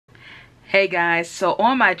Hey guys, so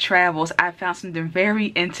on my travels, I found something very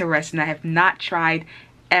interesting I have not tried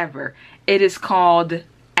ever. It is called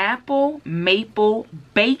apple maple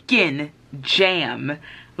bacon jam.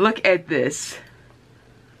 Look at this.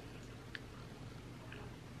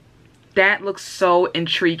 That looks so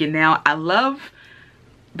intriguing. Now, I love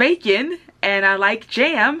bacon and I like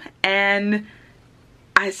jam, and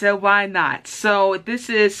I said, why not? So this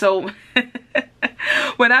is,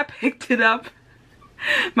 when I picked it up,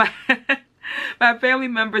 my my family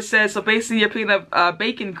member said, so basically you're picking up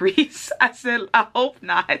bacon grease. I said, I hope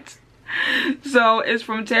not. So it's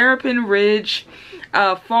from Terrapin Ridge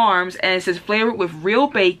Farms, and it says flavored with real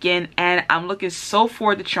bacon, and I'm looking so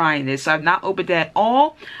forward to trying this. So I've not opened that at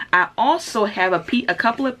all. I also have a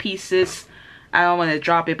couple of pieces. I don't want to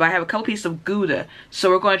drop it, but I have a couple pieces of gouda. So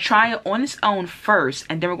we're going to try it on its own first,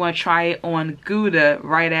 and then we're going to try it on gouda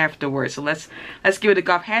right afterwards. So let's give it a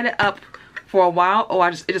go. I've had it up for a while. Oh,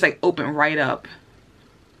 it just like opened right up.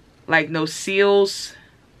 Like no seals.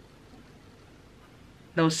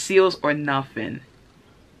 No seals or nothing.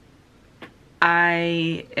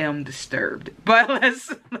 I am disturbed. But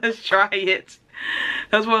let's try it.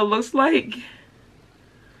 That's what it looks like.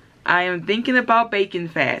 I am thinking about bacon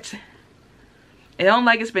fat. It don't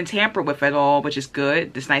like it's been tampered with at all, which is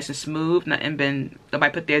good. It's nice and smooth. Nobody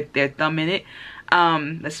put their thumb in it.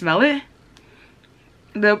 Let's smell it.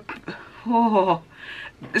 This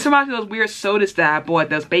reminds me of those weird sodas that I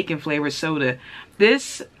bought, those bacon flavored soda.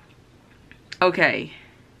 Okay.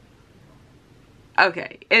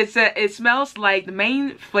 It smells like the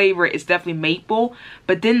main flavor is definitely maple,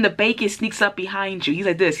 but then the bacon sneaks up behind you. He's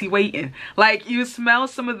like this, he's waiting. Like you smell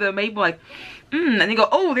some of the maple, like, and you go,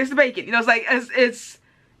 oh, there's the bacon. You know, it's like it's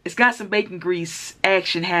got some bacon grease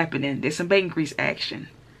action happening. There's some bacon grease action.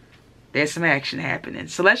 There's some action happening.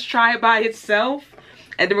 So let's try it by itself,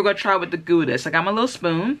 and then we're gonna try it with the gouda. So I got my little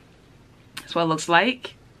spoon. That's what it looks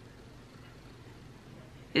like.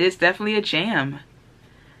 It is definitely a jam.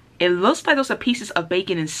 It looks like those are pieces of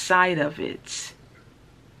bacon inside of it.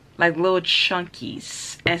 Like little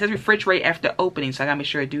chunkies. And it says refrigerate after opening, so I gotta make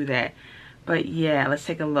sure I do that. But yeah, let's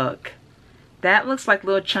take a look. That looks like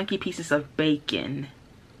little chunky pieces of bacon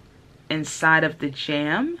inside of the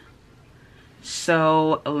jam.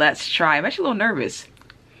 So let's try. I'm actually a little nervous.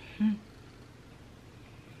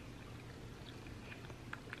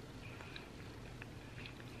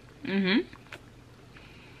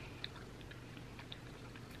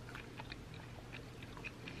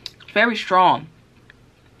 Very strong.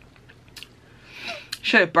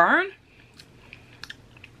 Should it burn?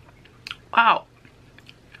 Wow.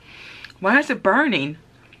 Why is it burning?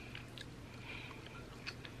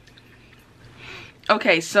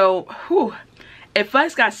 Okay, so it feels like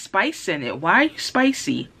it's got spice in it. Why are you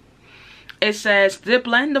spicy? It says the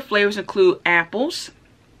blend of flavors include apples,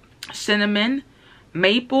 cinnamon,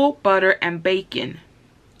 maple, butter, and bacon.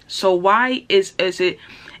 So why is it?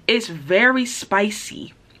 It's very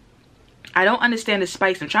spicy. I don't understand the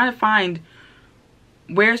spice. I'm trying to find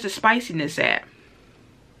where's the spiciness at.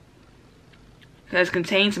 Because it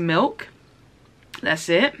contains milk. That's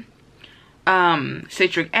it.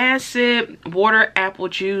 Citric acid, water, apple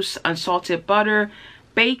juice, unsalted butter,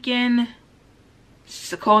 bacon,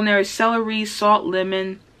 culinary celery, salt,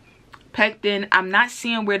 lemon, pectin. I'm not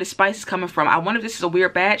seeing where the spice is coming from. I wonder if this is a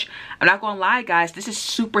weird batch. I'm not gonna lie, guys. This is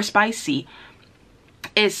super spicy.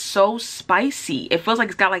 It's so spicy. It feels like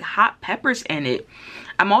it's got like hot peppers in it.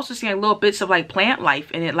 I'm also seeing little bits of like plant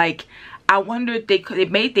life in it. Like I wonder if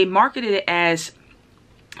they marketed it as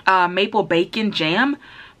maple bacon jam,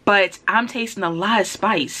 but I'm tasting a lot of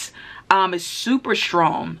spice. It's super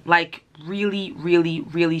strong, like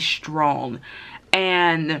really strong,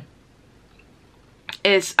 and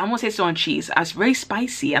I'm gonna say it's on cheese. It's very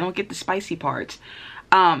spicy. I don't get the spicy part.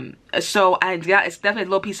 So it's definitely a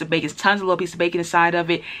little piece of bacon. It's tons of little piece of bacon inside of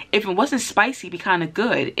it. If it wasn't spicy, it'd be kind of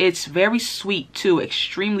good. It's very sweet too,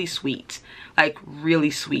 extremely sweet, like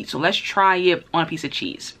really sweet. So let's try it on a piece of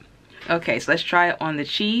cheese. Okay, so let's try it on the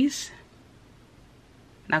cheese.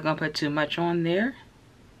 Not gonna put too much on there.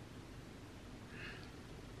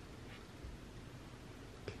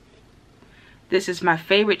 This is my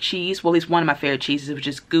favorite cheese. Well, at least one of my favorite cheeses, which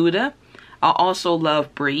is Gouda. I also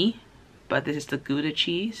love Brie, but this is the Gouda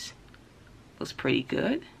cheese. Looks pretty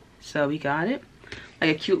good. So we got it. Like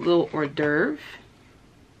a cute little hors d'oeuvre.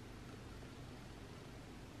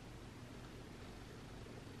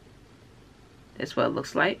 That's what it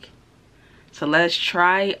looks like. So let's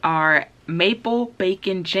try our maple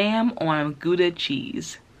bacon jam on Gouda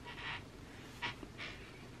cheese.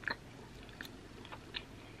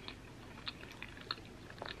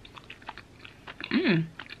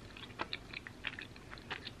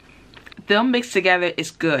 them mixed together is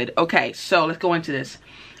good. Okay, so let's go into this.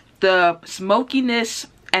 The smokiness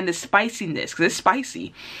and the spiciness, because it's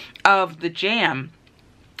spicy, of the jam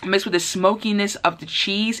mixed with the smokiness of the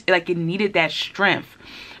cheese, like it needed that strength,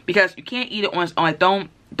 because you can't eat it on its own. Like, don't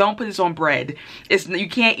put this on bread. You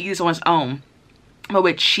can't eat this on its own. But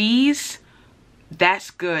with cheese,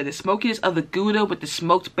 that's good. The smokiness of the Gouda with the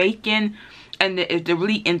smoked bacon and the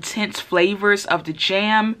really intense flavors of the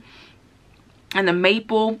jam and the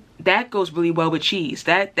maple, that goes really well with cheese.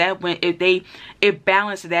 That when it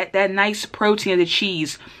balanced that nice protein of the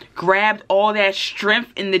cheese, grabbed all that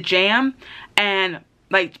strength in the jam and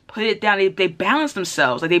like put it down. They balance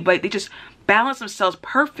themselves. Like they just balance themselves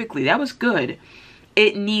perfectly. That was good.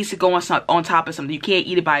 It needs to go on top of something. You can't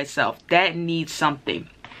eat it by itself. That needs something.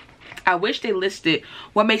 I wish they listed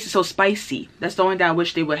what makes it so spicy. That's the only thing I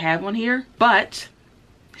wish they would have on here. But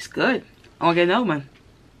it's good. I want to get another one.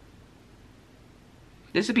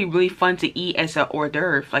 This would be really fun to eat as an hors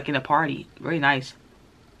d'oeuvre, like in a party. Very nice.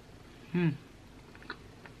 Yeah,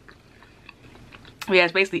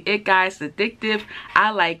 that's basically it, guys. It's addictive.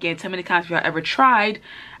 I like it. Tell me in the comments if y'all ever tried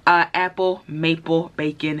apple maple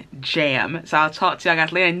bacon jam. So I'll talk to y'all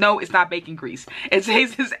guys later. No, it's not bacon grease. It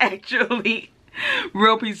says it's actually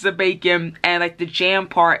real pieces of bacon, and like the jam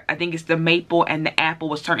part, I think it's the maple and the apple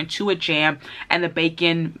was turned into a jam, and the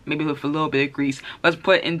bacon, maybe with a little bit of grease, was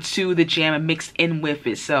put into the jam and mixed in with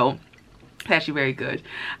it. So it's actually very good.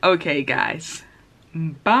 Okay, guys,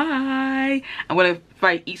 bye. I'm gonna, if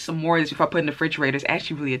I eat some more of this before I put it in the refrigerator, it's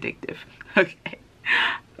actually really addictive. Okay,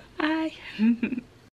 bye.